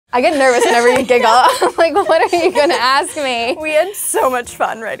I get nervous whenever you giggle. I'm like, what are you gonna ask me? We had so much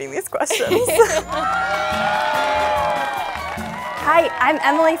fun writing these questions. Hi, I'm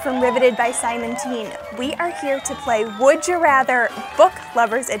Emily from Riveted by Simon Teen. We are here to play Would You Rather Book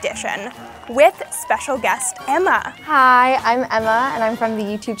Lovers Edition with special guest Emma. Hi, I'm Emma and I'm from the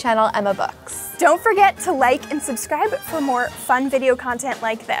YouTube channel EmmmaBooks. Don't forget to like and subscribe for more fun video content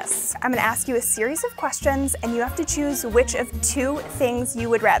like this. I'm gonna ask you a series of questions and you have to choose which of two things you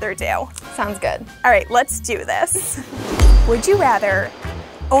would rather do. Sounds good. All right, let's do this. Would you rather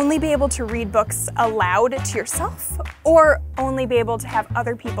only be able to read books aloud to yourself or only be able to have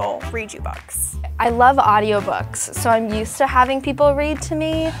other people read you books? I love audiobooks, so I'm used to having people read to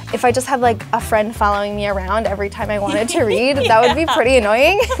me. If I just had like a friend following me around every time I wanted to read, that would be pretty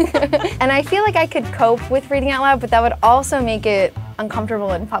annoying. And I feel like I could cope with reading out loud, but that would also make it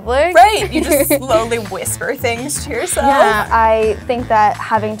uncomfortable in public. Right, you just slowly whisper things to yourself. Yeah, I think that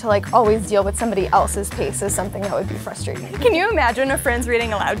having to like always deal with somebody else's pace is something that would be frustrating. Can you imagine a friend's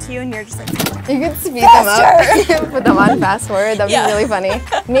reading aloud to you and you're just like, you could speed them up, put them on fast forward, that'd be really funny.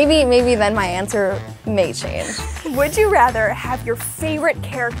 Maybe then my answer may change. Would you rather have your favorite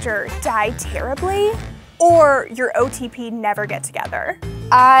character die terribly or your OTP never get together?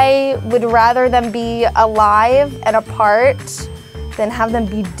 I would rather them be alive and apart than have them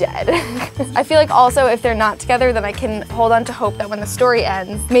be dead. I feel like also if they're not together, then I can hold on to hope that when the story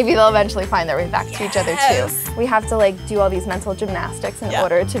ends, maybe they'll eventually find their way back to each other too. We have to like do all these mental gymnastics in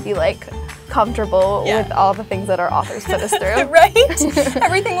order to be like comfortable with all the things that our authors put us through. Right?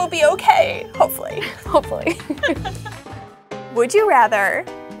 Everything will be okay, hopefully. Hopefully. Would you rather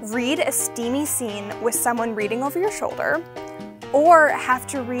read a steamy scene with someone reading over your shoulder or have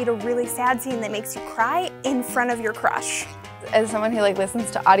to read a really sad scene that makes you cry in front of your crush? As someone who like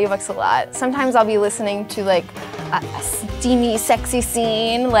listens to audiobooks a lot, sometimes I'll be listening to like a steamy, sexy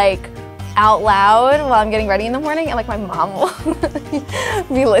scene like out loud while I'm getting ready in the morning, and like my mom will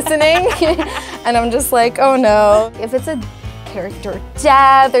be listening, and I'm just like, oh no. If it's a character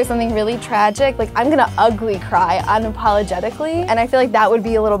death or something really tragic, like I'm gonna ugly cry unapologetically, and I feel like that would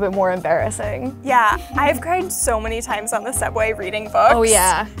be a little bit more embarrassing. Yeah, I've cried so many times on the subway reading books. Oh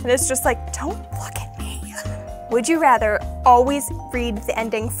yeah. And it's just like, don't look at me. Would you rather always read the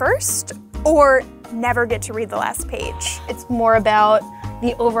ending first or never get to read the last page? It's more about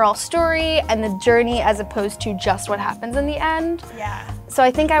the overall story and the journey as opposed to just what happens in the end. Yeah. So I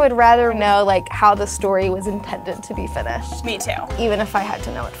think I would rather know like how the story was intended to be finished. Me too. Even if I had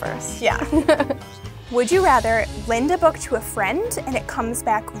to know it first. Yeah. Would you rather lend a book to a friend and it comes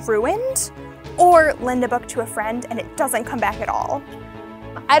back ruined or lend a book to a friend and it doesn't come back at all?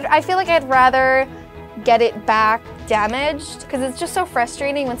 I feel like I'd rather get it back damaged because it's just so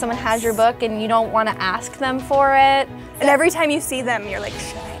frustrating when someone has your book and you don't want to ask them for it. And every time you see them, you're like,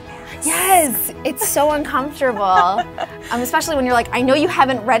 should I ask? Yes, it's so uncomfortable. Especially when you're like, I know you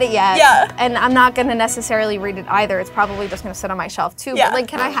haven't read it yet, and I'm not going to necessarily read it either. It's probably just going to sit on my shelf too, but like,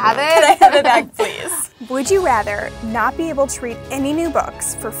 can I have it? Can I have it back, please? Would you rather not be able to read any new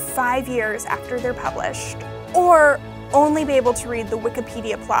books for 5 years after they're published, or only be able to read the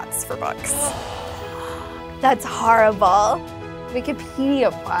Wikipedia plots for books? That's horrible.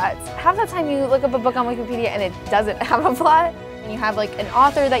 Wikipedia plots. Half the time you look up a book on Wikipedia and it doesn't have a plot. And you have like an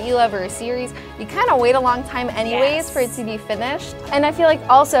author that you love or a series, you kind of wait a long time anyways for it to be finished. And I feel like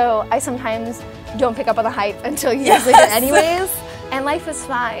also I sometimes don't pick up on the hype until years later anyways. And life is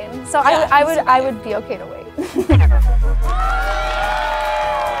fine. So I would be okay to wait.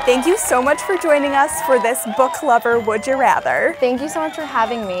 Thank you so much for joining us for this Book Lover Would You Rather. Thank you so much for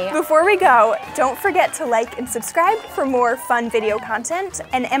having me. Before we go, don't forget to like and subscribe for more fun video content.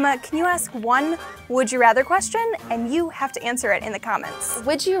 And Emma, can you ask one Would You Rather question? And you have to answer it in the comments.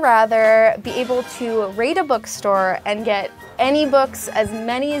 Would you rather be able to raid a bookstore and get any books, as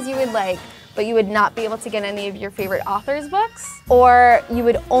many as you would like, but you would not be able to get any of your favorite authors' books? Or you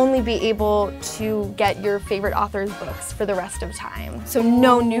would only be able to get your favorite author's books for the rest of time? So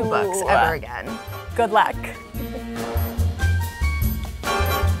no new books ever again. Good luck.